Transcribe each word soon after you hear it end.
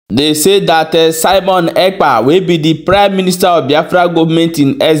They say that Simon Ekpa will be the Prime Minister of Biafra government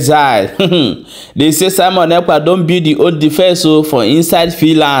in exile. They say Simon Ekpa don't build the own defense for inside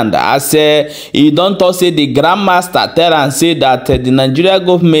Finland. As he don't talk, say the Grandmaster tell and say that the Nigeria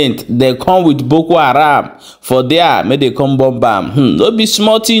government they come with Boko Haram for there, may they come bomb bam. Don't be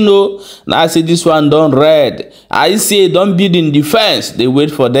smart, you know. Now I say this one don't read. I say don't build in defense. They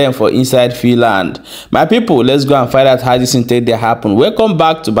wait for them for inside Finland. My people, let's go and find out how this thing they happen. Welcome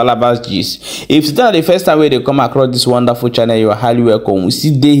back to Balabas Gist. If it's not the first time where they come across this wonderful channel, you are highly welcome. We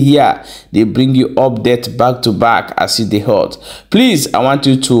see they here, they bring you update back to back as see they hot. Please, I want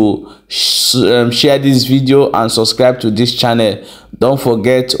you to share this video and subscribe to this channel. Don't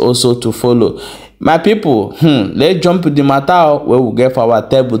forget also to follow. My people, let's jump to the matter where we get for our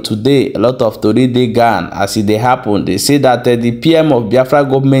table today. A lot of story they gone as it they happen. They say that the PM of Biafra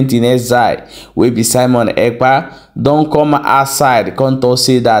government in exile will be Simon Ekpa. Don't come outside. Can't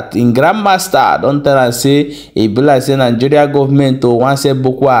say that in Grandmaster. Don't tell and say a be like say Nigeria government to once say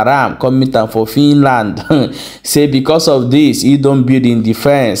Boko Haram coming down for Finland. Say because of this, he don't build in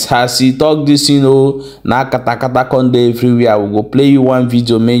defense. As he talk this, you know, na kata konde everywhere. We go play you one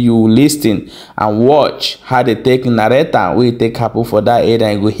video, may you listen and watch how they take narrate and we take happen for that area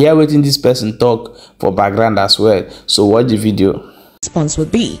and go hear what in this person talk for background as well. So watch the video. Response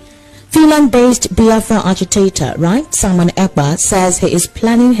would be Finland-based Biafra agitator, right? Simon Ekpa says he is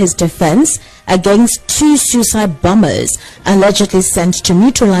planning his defense against 2 suicide bombers allegedly sent to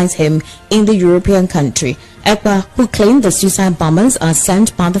neutralize him in the European country. Ekpa, who claimed the suicide bombers are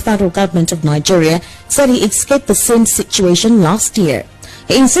sent by the federal government of Nigeria, said he escaped the same situation last year.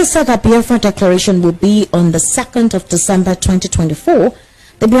 He insisted that Biafra declaration will be on the 2nd of December 2024.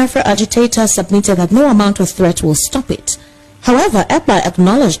 The Biafra agitator submitted that no amount of threat will stop it. However, Ekpa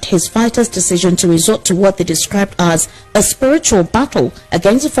acknowledged his fighters' decision to resort to what they described as a spiritual battle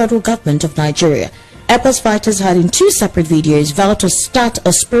against the federal government of Nigeria. Ekpa's fighters had in 2 separate videos vowed to start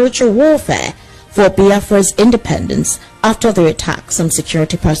a spiritual warfare for Biafra's independence after the attacks on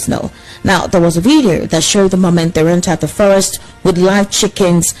security personnel. Now, there was a video that showed the moment they entered the forest with live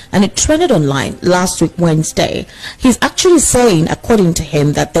chickens, and it trended online last week Wednesday. He's actually saying, according to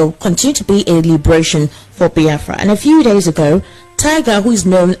him, that there will continue to be a liberation for Biafra. And a few days ago, Tiger, who is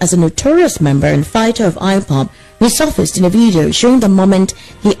known as a notorious member and fighter of IPOB, resurfaced in a video showing the moment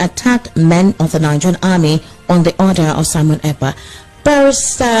he attacked men of the Nigerian army on the order of Simon Ekpa.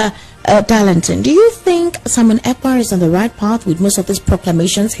 Barrister Darlington, do you think Simon Ekpa is on the right path with most of these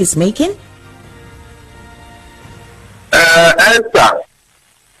proclamations he's making? Esther,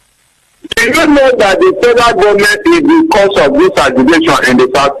 do you know that the federal government is the cause of this agitation in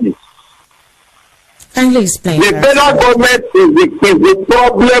the southeast? Kindly explain. The federal government is the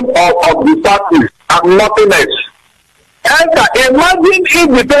problem of the southeast and nothing else. Esther, imagine if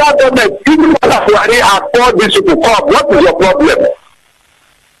the federal government, even if Buhari has called these people come, what is your problem?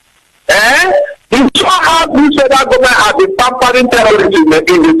 You saw how this federal government has been pampering terrorism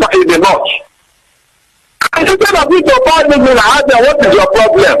in the north. And instead of you to call me and ask them, what is your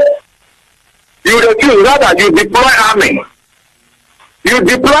problem? You refuse, rather you deploy army. You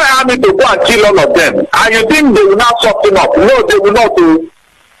deploy army to go and kill all of them. And you think they will not soften up. No, they will not do.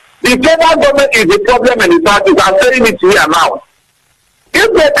 The federal government is the problem in the southeast. I'm saying it here now. If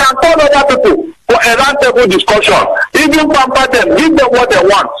they can call other people for a roundtable discussion, even pamper them, give them what they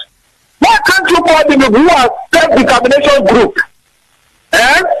want. Why can't you call them who are self-determination group?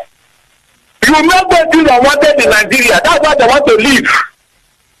 You make them feel unwanted in Nigeria. That's why they want to leave.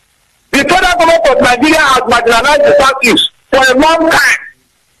 The federal government of Nigeria has marginalized the southeast for a long time.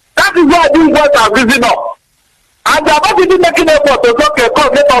 That is why these boys are risen up. And they are not even making effort to talk a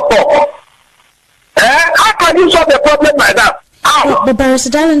call, let us talk. How can you solve the problem like that? But Barrister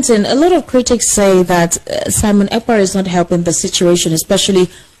Darlington, a lot of critics say that Simon Ekpa is not helping the situation, especially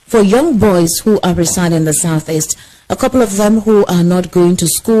for young boys who are residing in the southeast. A couple of them who are not going to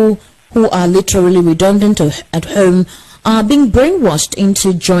school, who are literally redundant at home, are being brainwashed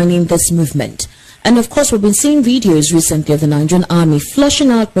into joining this movement. And of course, we've been seeing videos recently of the Nigerian army flushing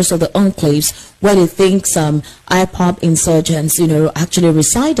out most of the enclaves where they think some IPOB insurgents, you know, actually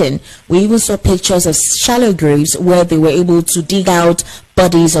residing. We even saw pictures of shallow graves where they were able to dig out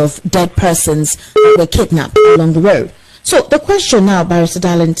bodies of dead persons who were kidnapped along the road. So the question now, Barrister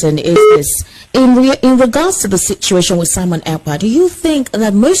Darlington, is this. In regards to the situation with Simon Ekpa, do you think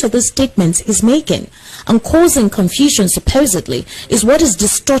that most of the statements he's making and causing confusion supposedly is what is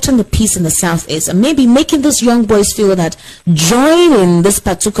distorting the peace in the southeast and maybe making those young boys feel that joining this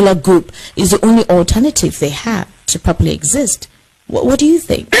particular group is the only alternative they have to properly exist? What do you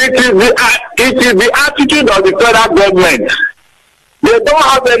think? It is the attitude of the federal government They don't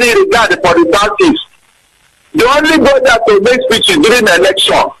have any regard for the Southeast. They only go there to make speeches during the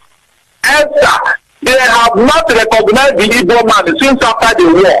election. Enter. They have not recognized the Igbo man since after the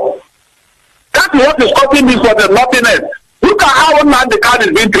war. That's what is causing this for the nothingness. Look at how the card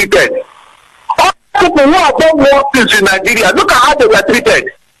is being treated. All people who have done worse things in Nigeria, look at how they were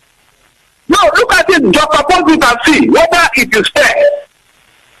treated. Now look at it, just suppose you can see whether it is fair.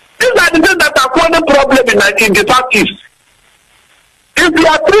 These are the things that are causing problem in the Southeast. If you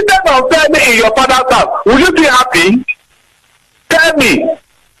are treated unfairly in your father's house, will you be happy? Tell me.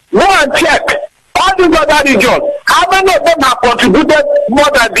 Go and check. All these other regions, how many of them have contributed more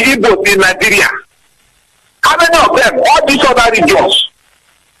than the Igbos in Nigeria? How many of them? All these other regions.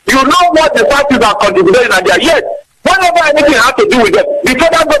 You know what the parties have contributed in Nigeria. Yes, whenever anything has to do with them, the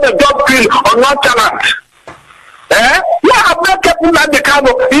federal government job kill on one talent. Why have not kept the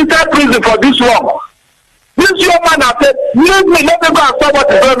Kano inside prison for this long? This young man has said, leave me, let me go and saw what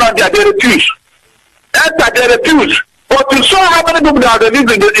is going on there. They refuse. They refuse. But to show how many people they are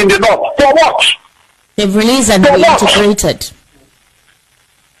released in the north. For what? They've released and reintegrated.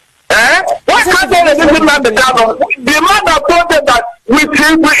 Why can't they release him and the Kano? The man that told them that if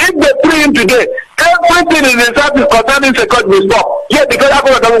they free him today, everything in the service concerning security will stop. Yet the federal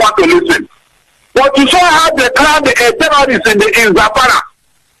government doesn't want to listen. But you saw how they crowned a terrorist in Zapara.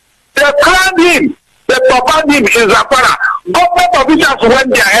 They crowned him. They performed him in Zapara. Government officials went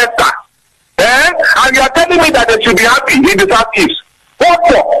there after. And you are telling me that they should be happy in the Southeast. What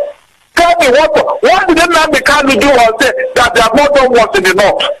for? Tell me what for? What did the man Kanu do or say that they have not done work in the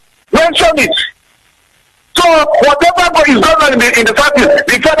north? Mention it. So whatever is going on in the Southeast,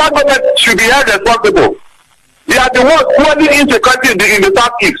 the federal government should be held responsible. They are the ones fueling insecurity in the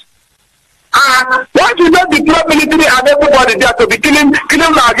Southeast. Why should they deploy military and everybody there to be killing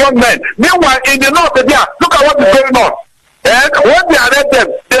our young men? Meanwhile, in the north, there, look at what is going on. And when they arrest them,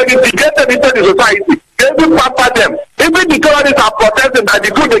 they integrate them into the society. They will pamper them. Even the terrorists are protesting that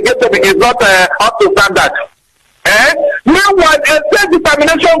the food they get them is not up to standard. Meanwhile, a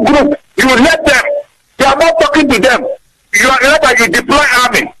self-determination group, you let them. You are not talking to them. You deploy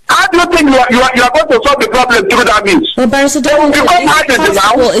army. How do you think you are going to solve the problem through that means?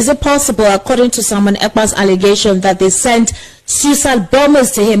 Well, is it possible, according to someone Ekpa's allegation, that they sent suicide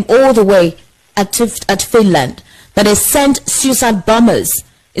bombers to him all the way at Finland? That they sent suicide bombers?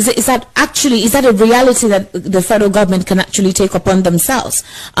 Is that a reality that the federal government can actually take upon themselves?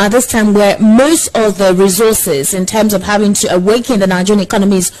 This time where most of the resources in terms of having to awaken the Nigerian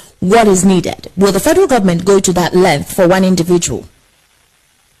economy is what is needed. Will the federal government go to that length for one individual?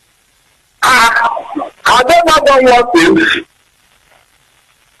 I don't know what is.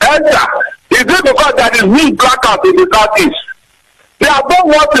 Is it because there is need blackout in the Southeast? They have done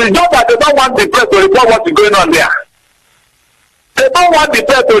what is, just that they don't want the press to report what is going on there. They don't want the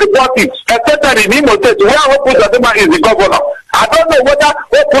press to report it, especially in Imo State, where Hopu Zadema is the governor. I don't know whether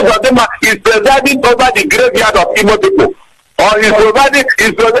Hopu Zadema is presiding over the graveyard of Imo people, or is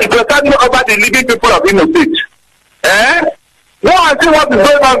presiding over the living people of Imo State. Go and see what is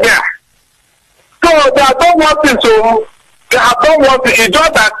going on there. So they have done one thing, so they have done one thing. It's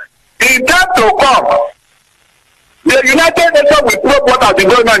just that in time to come, the United Nations will probe what has been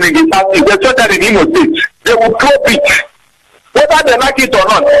going on in the Southeast, especially in Imo State. They will probe it. Whether they like it or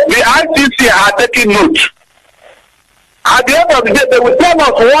not, the ICC are taking note. At the end of the day, they will tell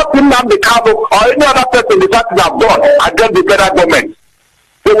us what the Kano or any other person in the Southeast have done against the federal government.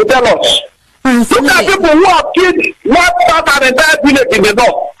 They will tell us. Look at people who have killed an entire village in the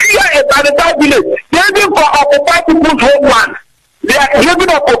north. Here is an entire village. They even for occupy people's homeland. They are living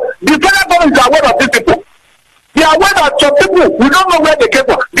up. The federal government is aware of these people. They are aware that some people, we don't know where they came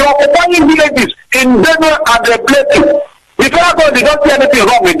from. They are occupying villages in Benue and the places. The federal government did not see anything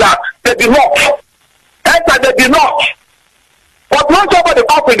wrong with that. They did not. They did not. But when somebody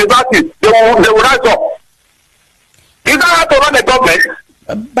comes in the party, they will rise up. Is that how to run a government?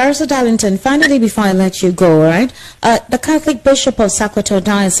 Barrister Darlington, finally, before I let you go, all right? The Catholic Bishop of Sokoto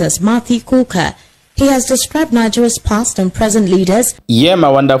Diocese, Matthew Kuka, he has described Nigeria's past and present leaders. Yeah, my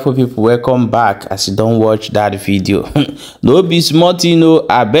wonderful people, welcome back. As you don't watch that video, no be smart, you know.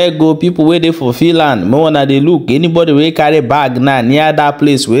 I beg go people waiting for Finland. More wanna they look. Anybody will carry bag now near that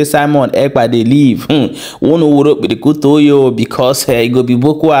place where Simon Ekpa they live. One will up with the kutoyo because he go be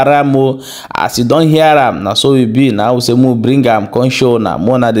Boko Haram. As you don't hear him, now so we be now. We say more bring him conscious now.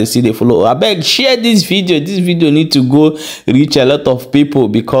 More na they see they follow. I beg share this video. This video need to go reach a lot of people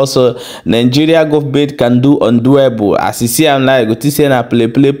because Nigeria government can do undoable. As you see, I'm like go to say na play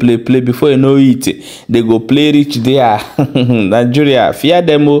before you know it. They go play rich there. Nigeria fear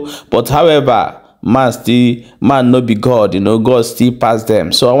them, but however, man no be God, God still pass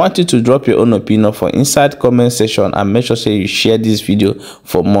them. So I want you to drop your own opinion for inside comment section, and make sure say you share this video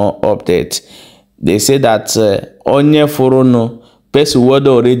for more updates. They say that onye forono person would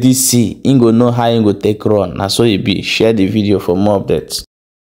already see, ingo know how ingo take run. Na so it be. Share the video for more updates.